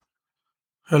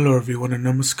Hello, everyone, and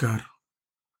namaskar.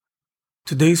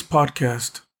 Today's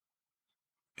podcast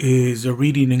is a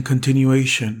reading and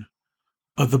continuation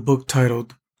of the book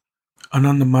titled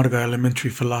Ananda Marga Elementary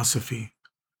Philosophy.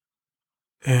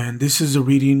 And this is a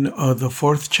reading of the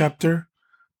fourth chapter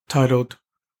titled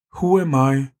Who Am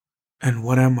I and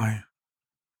What Am I?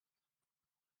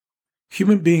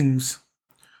 Human beings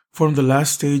form the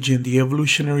last stage in the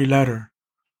evolutionary ladder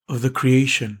of the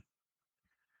creation.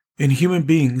 In human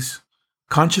beings,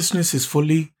 consciousness is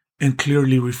fully and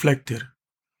clearly reflected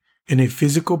in a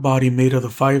physical body made of the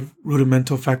 5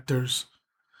 rudimental factors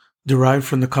derived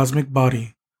from the cosmic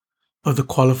body of the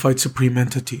qualified supreme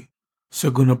entity,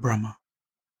 Saguna Brahma.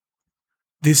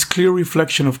 This clear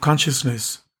reflection of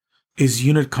consciousness is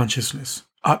unit consciousness,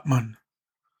 Atman,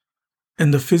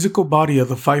 and the physical body of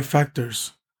the 5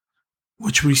 factors,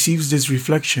 which receives this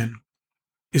reflection,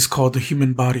 is called the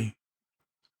human body.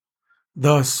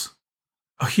 Thus,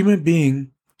 a human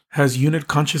being has unit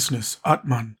consciousness,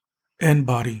 Atman, and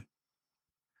body.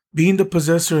 Being the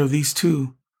possessor of these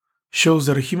two shows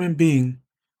that a human being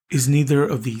is neither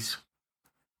of these.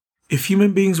 If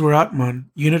human beings were Atman,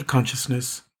 unit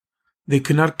consciousness, they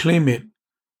could not claim it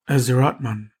as their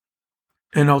Atman.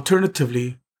 And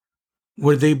alternatively,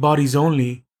 were they bodies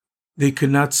only, they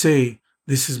could not say,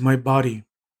 "This is my body."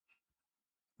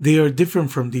 They are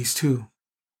different from these two.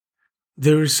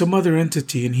 There is some other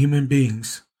entity in human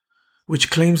beings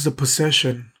which claims the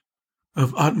possession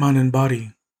of Atman and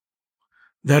body.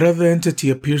 That other entity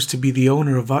appears to be the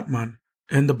owner of Atman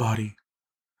and the body.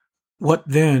 What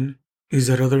then is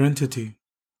that other entity?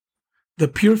 The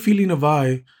pure feeling of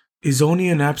I is only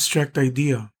an abstract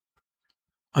idea.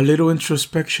 A little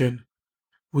introspection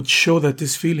would show that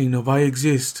this feeling of I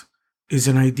exist is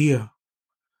an idea.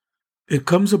 It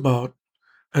comes about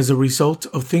as a result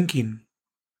of thinking.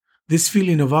 This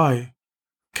feeling of I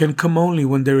can come only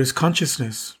when there is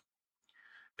consciousness,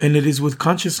 and it is with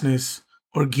consciousness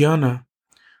or jnana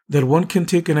that one can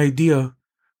take an idea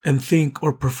and think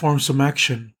or perform some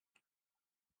action.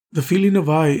 The feeling of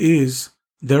I is,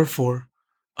 therefore,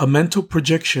 a mental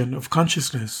projection of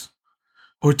consciousness,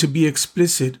 or to be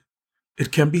explicit,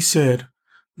 it can be said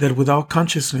that without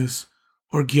consciousness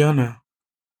or jnana,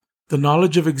 the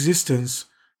knowledge of existence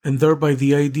and thereby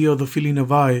the idea of the feeling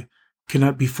of I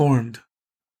cannot be formed.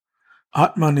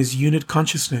 Atman is unit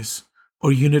consciousness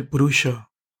or unit Purusha,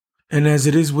 and as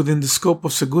it is within the scope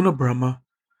of Saguna Brahma,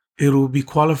 it will be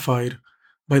qualified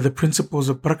by the principles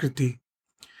of Prakriti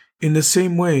in the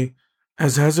same way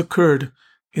as has occurred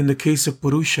in the case of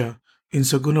Purusha in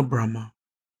Saguna Brahma.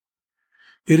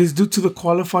 It is due to the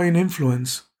qualifying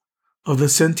influence of the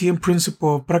sentient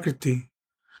principle of Prakriti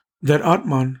that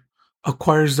Atman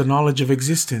acquires the knowledge of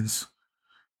existence,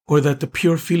 or that the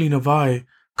pure feeling of I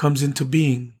comes into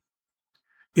being.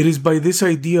 It is by this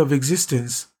idea of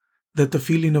existence that the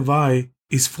feeling of I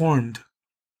is formed,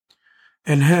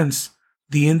 and hence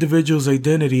the individual's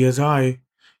identity as I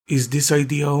is this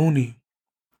idea only.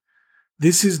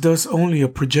 This is thus only a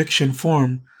projection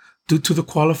formed due to the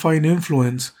qualifying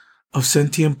influence of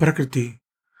sentient Prakriti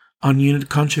on unit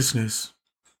consciousness.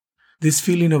 This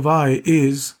feeling of I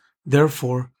is,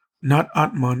 therefore, not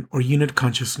Atman or unit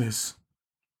consciousness.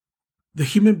 The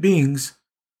human being's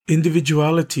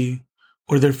individuality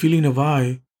or their feeling of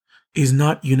I is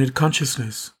not unit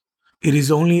consciousness. It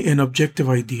is only an objective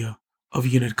idea of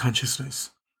unit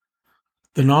consciousness,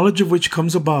 the knowledge of which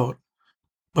comes about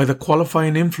by the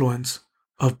qualifying influence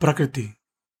of Prakriti.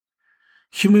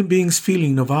 Human beings'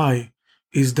 feeling of I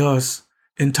is thus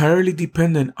entirely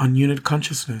dependent on unit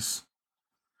consciousness.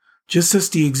 Just as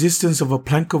the existence of a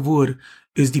plank of wood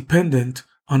is dependent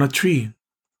on a tree,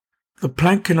 the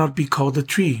plank cannot be called a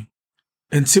tree,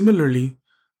 and similarly,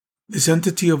 this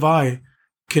entity of I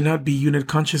cannot be unit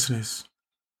consciousness.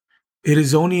 It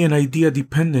is only an idea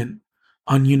dependent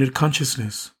on unit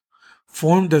consciousness,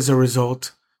 formed as a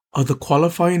result of the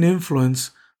qualifying influence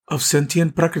of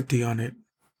sentient Prakriti on it.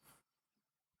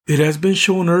 It has been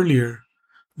shown earlier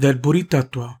that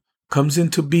Buddhitattva comes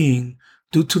into being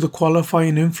due to the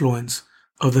qualifying influence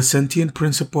of the sentient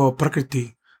principle of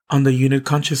Prakriti on the unit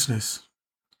consciousness.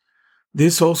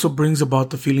 This also brings about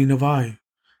the feeling of I,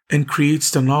 and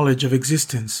creates the knowledge of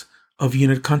existence of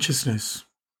unit consciousness.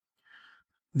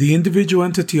 The individual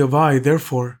entity of I,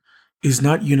 therefore, is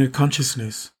not unit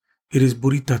consciousness, it is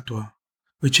Buddhitattva,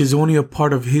 which is only a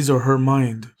part of his or her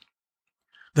mind.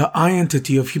 The I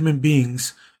entity of human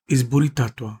beings is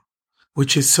Buddhitattva,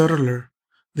 which is subtler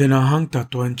than Ahang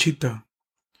Tattva and Chitta.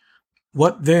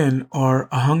 What then are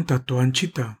Ahang Tattva and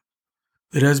Chitta?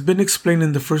 It has been explained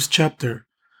in the first chapter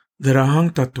that Ahang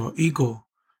Tattva, ego,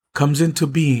 comes into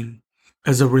being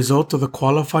as a result of the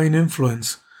qualifying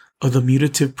influence of the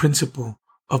mutative principle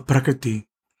of Prakriti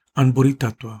on Buddhi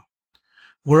Tattva,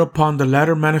 whereupon the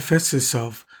latter manifests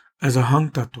itself as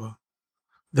Ahang Tattva.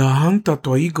 The Ahang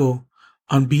Tattva ego,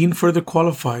 on being further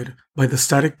qualified by the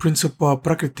static principle of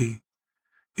Prakriti,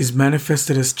 is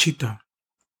manifested as Chitta.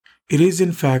 It is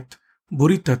in fact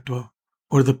Buddhi Tattva,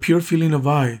 or the pure feeling of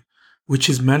I, which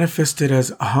is manifested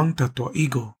as Ahang Tattva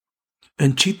ego,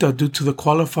 and Chitta due to the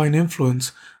qualifying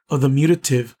influence of the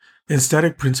mutative and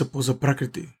static principles of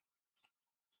Prakriti.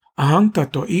 Ahang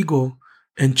Tattva ego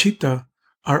and Chitta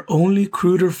are only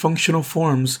cruder functional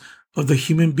forms of the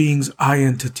human being's I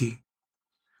entity.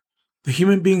 The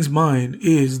human being's mind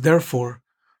is, therefore,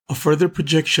 a further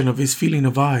projection of his feeling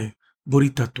of I, Buddhi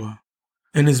Tattva,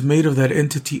 and is made of that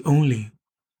entity only.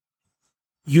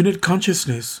 Unit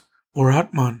consciousness, or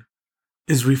Atman,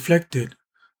 is reflected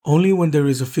only when there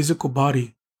is a physical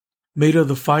body made of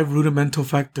the 5 rudimental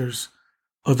factors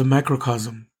of the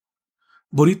macrocosm.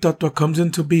 Buddhi Tattva comes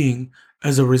into being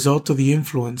as a result of the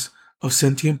influence of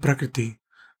sentient Prakriti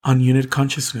on unit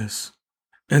consciousness,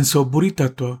 and so Buddhi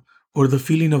Tattva, or the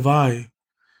feeling of I,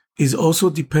 is also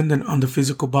dependent on the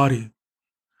physical body.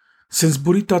 Since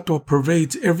Buddhi Tattva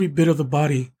pervades every bit of the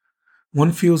body,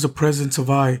 one feels the presence of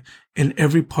I in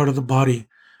every part of the body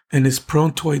and is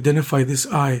prone to identify this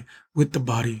I with the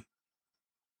body.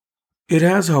 It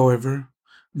has, however,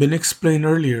 been explained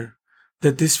earlier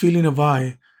that this feeling of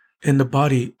I and the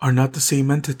body are not the same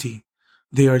entity.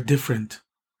 They are different.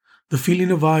 The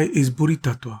feeling of I is Buddhi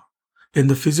Tattva, and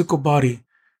the physical body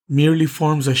merely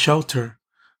forms a shelter,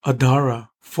 a dhara,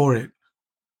 for it.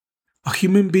 A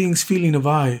human being's feeling of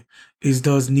I is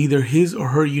thus neither his or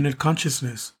her unit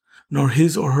consciousness, nor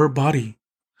his or her body.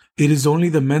 It is only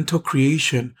the mental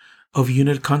creation of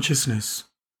unit consciousness,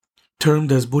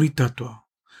 termed as Buddhi Tattva,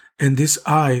 and this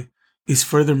I is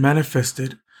further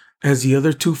manifested as the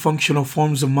other 2 functional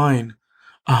forms of mind,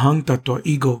 Ahang Tattva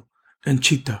ego and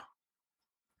Chitta.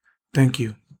 Thank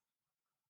you.